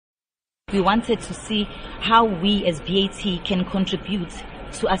We wanted to see how we as BAT can contribute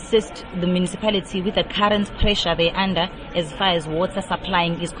to assist the municipality with the current pressure they're under as far as water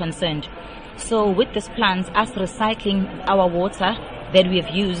supplying is concerned. So with this plant, us recycling our water that we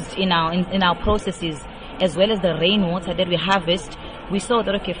have used in our processes, as well as the rainwater that we harvest, we saw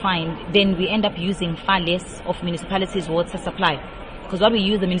that, okay, fine, then we end up using far less of municipality's water supply. Because what we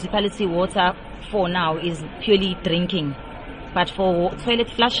use the municipality water for now is purely drinking. But for toilet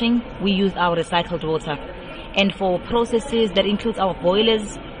flushing, we use our recycled water. And for processes, that includes our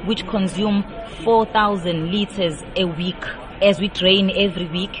boilers, which consume 4,000 liters a week. As we drain every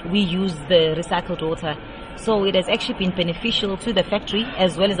week, we use the recycled water. So it has actually been beneficial to the factory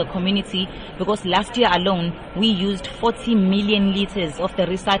as well as the community, because last year alone, we used 40 million liters of the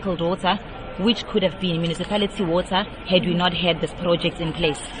recycled water, which could have been municipality water had we not had this project in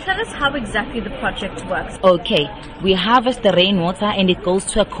place. Tell us how exactly the project works. Okay, we harvest the rainwater and it goes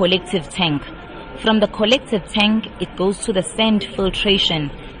to a collective tank. From the collective tank, it goes to the sand filtration.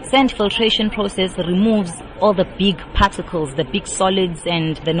 Sand filtration process removes all the big particles, the big solids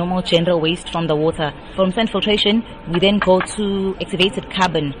and the normal general waste from the water. From sand filtration, we then go to activated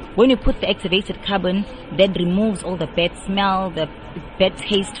carbon. When you put the activated carbon, that removes all the bad smell, the bad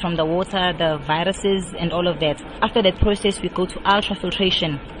taste from the water, the viruses and all of that. After that process, we go to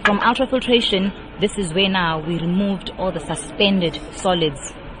ultrafiltration. From ultrafiltration, this is where now we removed all the suspended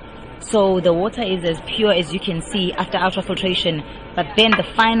solids. So the water is as pure as you can see after ultrafiltration. But then the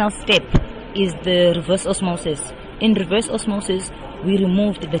final step is the reverse osmosis. In reverse osmosis, we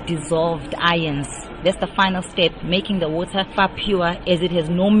removed the dissolved ions. That's the final step, making the water far pure as it has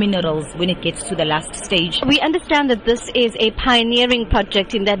no minerals when it gets to the last stage. We understand that this is a pioneering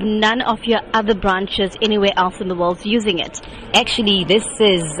project in that none of your other branches anywhere else in the world is using it. Actually, this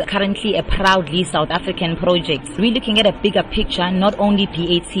is currently a proudly South African project. We're looking at a bigger picture, not only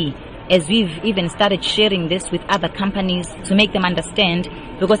BAT, as we've even started sharing this with other companies to make them understand,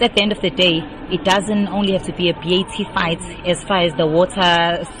 because at the end of the day, it doesn't only have to be a BAT fight as far as the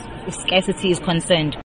water scarcity is concerned.